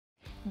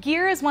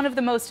Gear is one of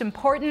the most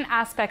important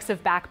aspects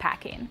of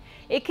backpacking.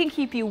 It can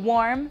keep you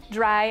warm,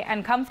 dry,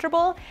 and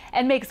comfortable,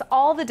 and makes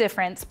all the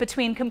difference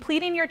between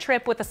completing your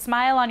trip with a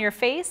smile on your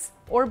face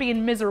or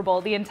being miserable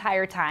the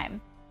entire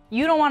time.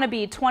 You don't want to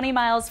be 20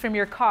 miles from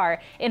your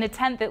car in a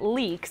tent that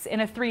leaks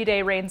in a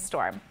 3-day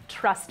rainstorm.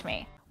 Trust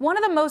me. One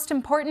of the most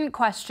important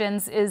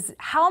questions is,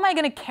 how am I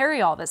going to carry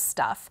all this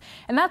stuff?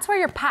 And that's where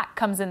your pack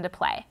comes into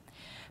play.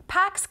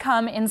 Packs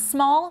come in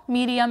small,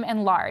 medium,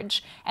 and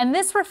large, and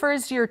this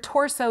refers to your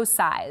torso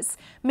size.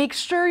 Make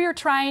sure you're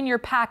trying your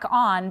pack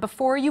on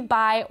before you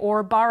buy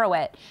or borrow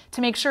it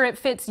to make sure it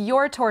fits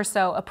your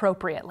torso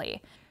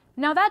appropriately.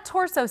 Now that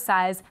torso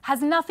size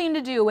has nothing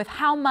to do with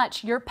how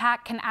much your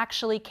pack can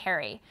actually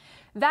carry.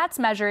 That's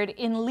measured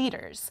in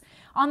liters.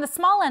 On the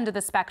small end of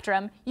the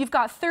spectrum, you've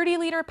got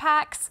 30-liter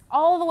packs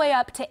all the way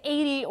up to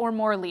 80 or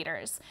more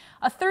liters.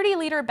 A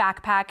 30-liter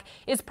backpack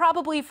is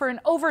probably for an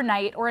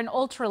overnight or an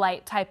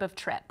ultralight type of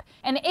trip.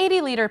 An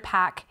 80-liter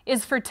pack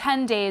is for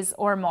 10 days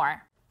or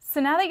more. So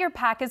now that your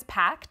pack is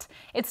packed,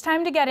 it's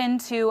time to get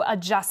into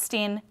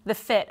adjusting the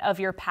fit of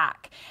your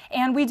pack.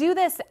 And we do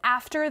this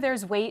after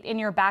there's weight in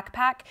your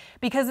backpack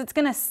because it's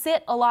going to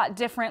sit a lot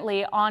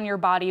differently on your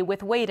body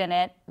with weight in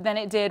it than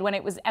it did when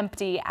it was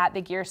empty at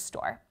the gear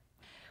store.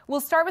 We'll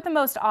start with the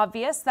most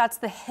obvious, that's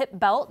the hip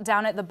belt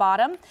down at the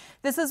bottom.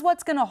 This is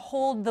what's going to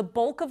hold the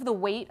bulk of the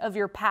weight of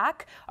your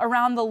pack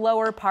around the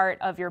lower part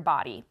of your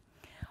body.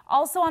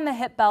 Also on the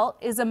hip belt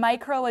is a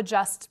micro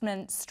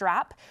adjustment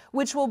strap,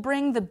 which will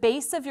bring the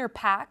base of your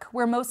pack,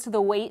 where most of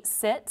the weight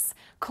sits,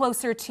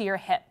 closer to your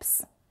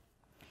hips.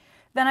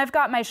 Then I've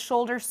got my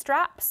shoulder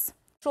straps.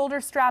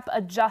 Shoulder strap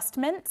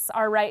adjustments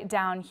are right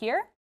down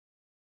here.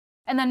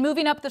 And then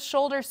moving up the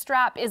shoulder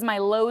strap is my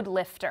load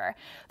lifter.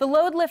 The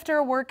load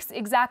lifter works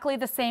exactly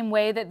the same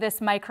way that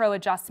this micro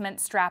adjustment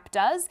strap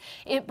does.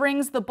 It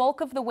brings the bulk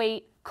of the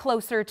weight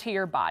closer to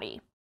your body.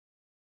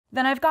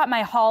 Then I've got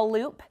my haul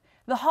loop.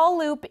 The haul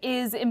loop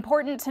is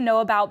important to know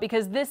about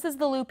because this is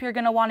the loop you're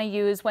going to want to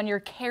use when you're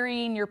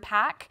carrying your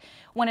pack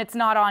when it's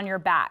not on your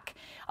back.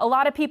 A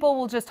lot of people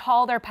will just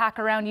haul their pack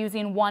around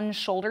using one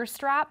shoulder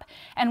strap,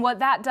 and what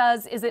that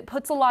does is it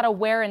puts a lot of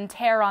wear and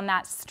tear on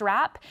that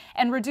strap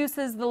and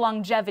reduces the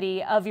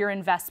longevity of your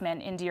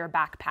investment into your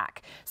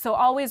backpack. So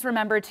always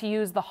remember to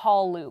use the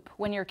haul loop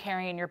when you're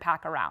carrying your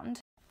pack around.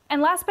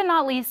 And last but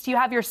not least, you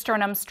have your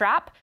sternum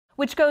strap,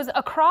 which goes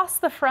across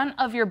the front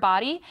of your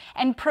body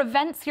and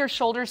prevents your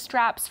shoulder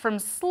straps from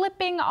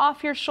slipping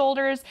off your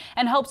shoulders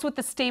and helps with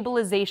the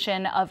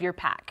stabilization of your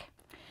pack.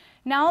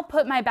 Now I'll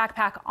put my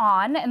backpack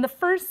on, and the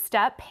first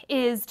step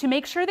is to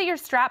make sure that your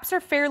straps are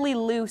fairly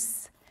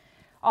loose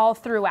all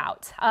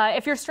throughout.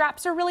 If your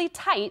straps are really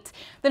tight,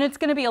 then it's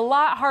going to be a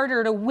lot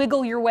harder to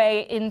wiggle your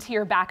way into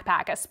your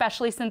backpack,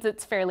 especially since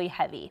it's fairly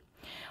heavy.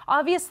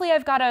 Obviously,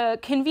 I've got a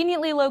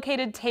conveniently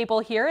located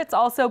table here. It's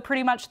also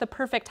pretty much the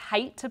perfect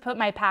height to put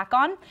my pack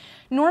on.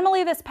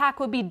 Normally, this pack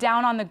would be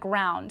down on the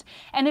ground,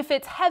 and if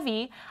it's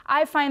heavy,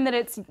 I find that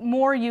it's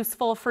more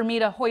useful for me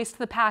to hoist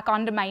the pack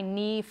onto my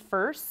knee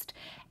first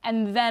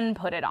and then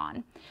put it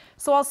on.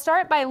 So I'll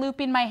start by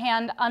looping my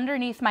hand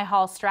underneath my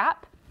haul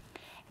strap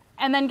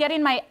and then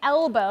getting my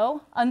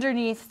elbow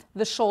underneath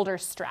the shoulder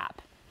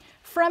strap.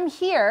 From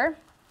here,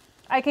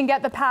 I can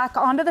get the pack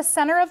onto the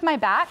center of my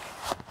back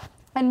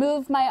and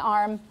move my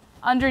arm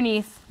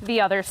underneath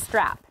the other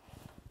strap.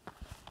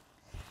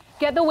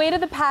 Get the weight of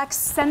the pack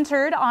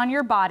centered on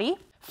your body.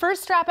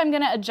 First strap I'm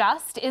going to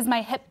adjust is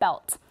my hip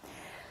belt.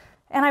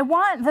 And I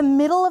want the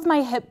middle of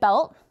my hip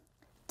belt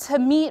to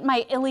meet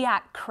my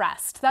iliac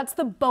crest. That's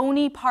the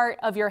bony part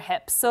of your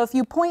hips. So if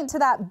you point to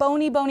that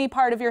bony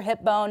part of your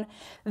hip bone,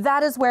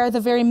 that is where the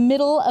very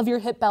middle of your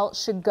hip belt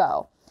should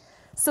go.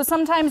 So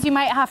sometimes you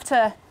might have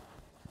to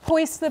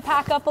hoist the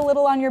pack up a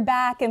little on your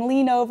back and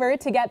lean over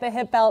to get the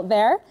hip belt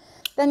there.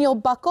 Then you'll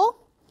buckle,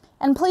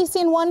 and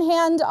placing one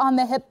hand on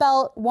the hip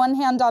belt, one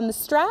hand on the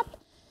strap,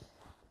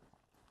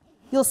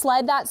 you'll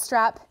slide that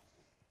strap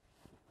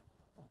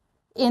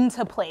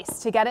into place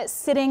to get it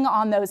sitting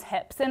on those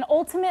hips. And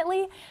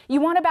ultimately, you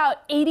want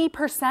about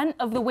 80%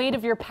 of the weight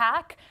of your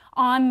pack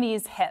on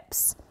these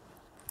hips.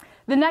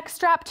 The next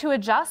strap to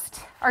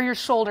adjust are your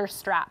shoulder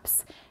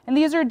straps. And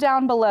these are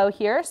down below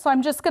here, so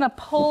I'm just going to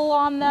pull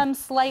on them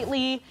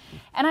slightly.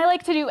 And I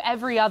like to do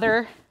every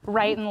other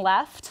right and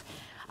left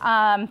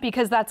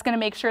because that's going to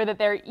make sure that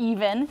they're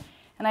even.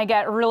 And I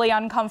get really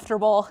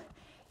uncomfortable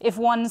if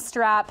one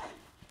strap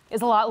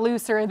is a lot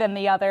looser than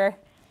the other.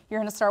 You're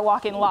going to start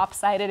walking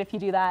lopsided if you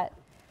do that.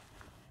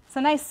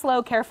 So nice,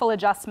 slow, careful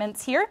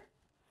adjustments here.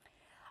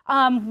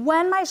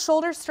 When my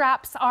shoulder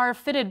straps are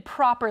fitted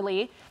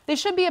properly, they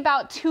should be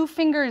about 2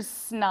 fingers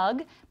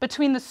snug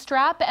between the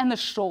strap and the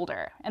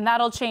shoulder, and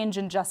that'll change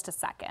in just a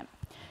second.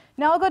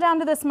 Now I'll go down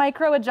to this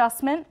micro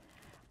adjustment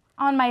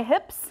on my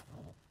hips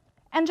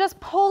and just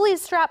pull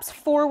these straps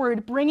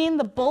forward, bringing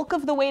the bulk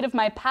of the weight of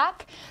my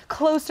pack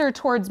closer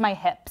towards my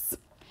hips.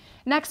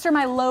 Next are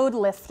my load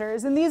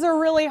lifters, and these are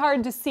really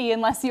hard to see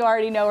unless you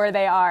already know where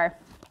they are.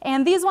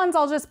 And these ones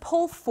I'll just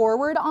pull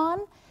forward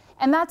on,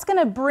 And that's going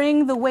to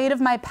bring the weight of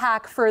my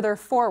pack further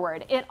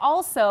forward. It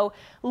also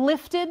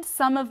lifted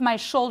some of my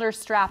shoulder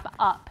strap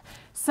up.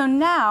 So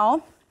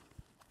now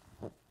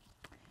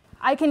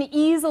I can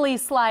easily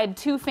slide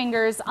 2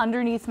 fingers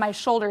underneath my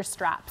shoulder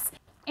straps.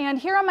 And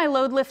here on my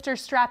load lifter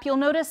strap, you'll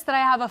notice that I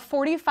have a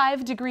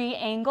 45-degree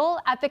angle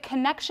at the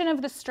connection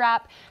of the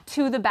strap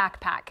to the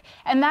backpack.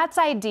 And that's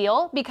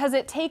ideal because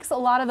it takes a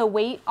lot of the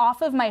weight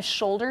off of my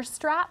shoulder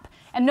strap,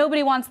 and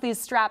nobody wants these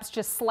straps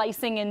just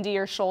slicing into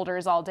your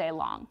shoulders all day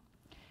long.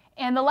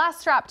 And the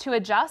last strap to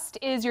adjust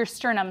is your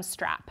sternum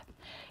strap.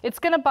 It's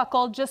going to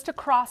buckle just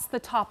across the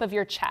top of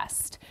your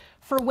chest.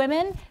 For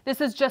women,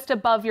 this is just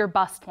above your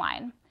bust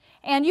line.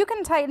 And you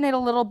can tighten it a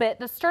little bit.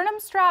 The sternum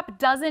strap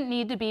doesn't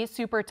need to be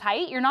super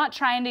tight. You're not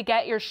trying to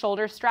get your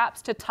shoulder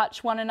straps to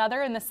touch one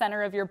another in the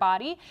center of your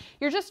body.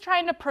 You're just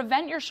trying to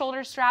prevent your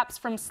shoulder straps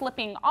from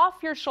slipping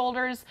off your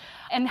shoulders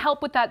and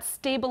help with that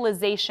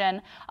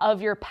stabilization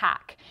of your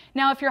pack.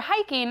 Now, if you're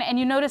hiking and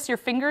you notice your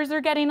fingers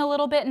are getting a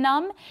little bit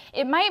numb,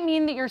 it might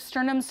mean that your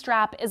sternum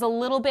strap is a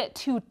little bit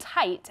too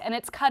tight and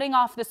it's cutting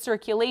off the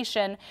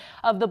circulation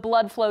of the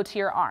blood flow to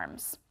your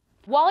arms.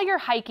 While you're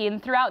hiking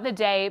throughout the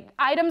day,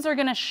 items are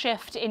going to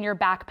shift in your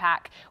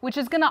backpack, which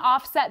is going to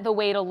offset the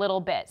weight a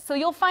little bit. So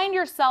you'll find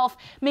yourself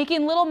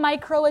making little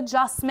micro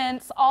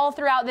adjustments all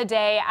throughout the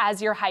day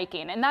as you're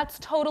hiking, and that's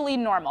totally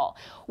normal.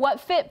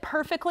 What fit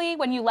perfectly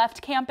when you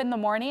left camp in the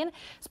morning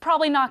is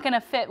probably not going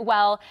to fit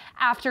well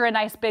after a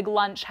nice big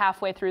lunch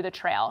halfway through the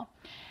trail.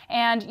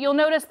 And you'll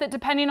notice that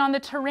depending on the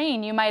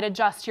terrain, you might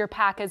adjust your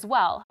pack as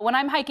well. When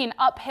I'm hiking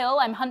uphill,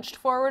 I'm hunched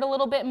forward a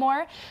little bit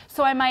more,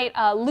 so I might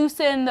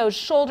loosen those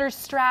shoulder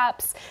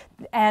straps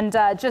and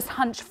just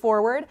hunch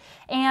forward.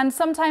 And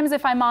sometimes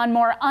if I'm on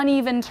more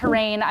uneven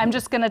terrain, I'm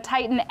just going to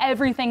tighten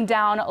everything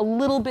down a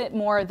little bit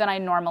more than I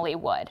normally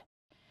would.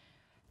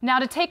 Now,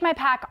 to take my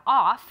pack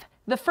off,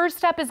 the first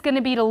step is going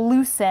to be to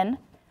loosen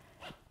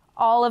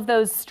all of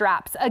those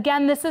straps.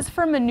 Again, this is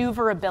for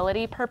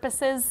maneuverability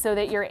purposes so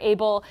that you're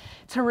able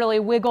to really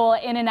wiggle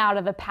in and out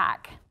of the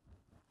pack.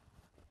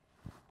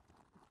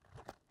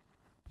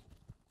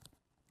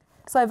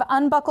 So I've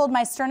unbuckled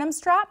my sternum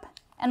strap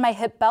and my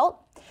hip belt.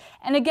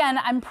 And again,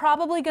 I'm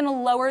probably going to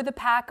lower the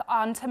pack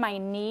onto my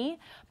knee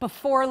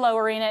before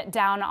lowering it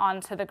down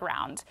onto the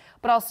ground.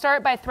 But I'll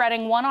start by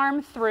threading one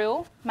arm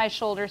through my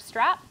shoulder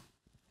strap.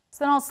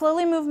 So then I'll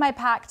slowly move my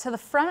pack to the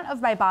front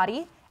of my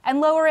body and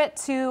lower it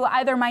to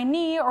either my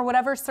knee or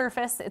whatever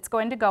surface it's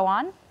going to go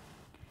on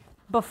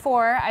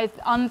before I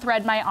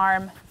unthread my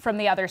arm from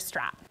the other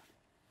strap.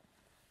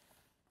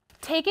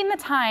 Taking the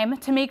time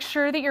to make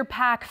sure that your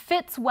pack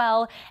fits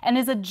well and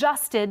is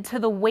adjusted to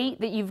the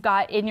weight that you've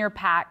got in your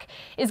pack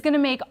is going to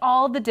make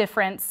all the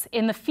difference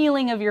in the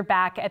feeling of your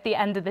back at the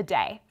end of the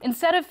day.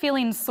 Instead of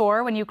feeling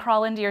sore when you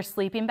crawl into your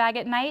sleeping bag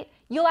at night,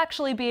 you'll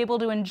actually be able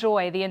to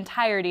enjoy the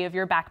entirety of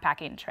your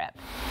backpacking trip.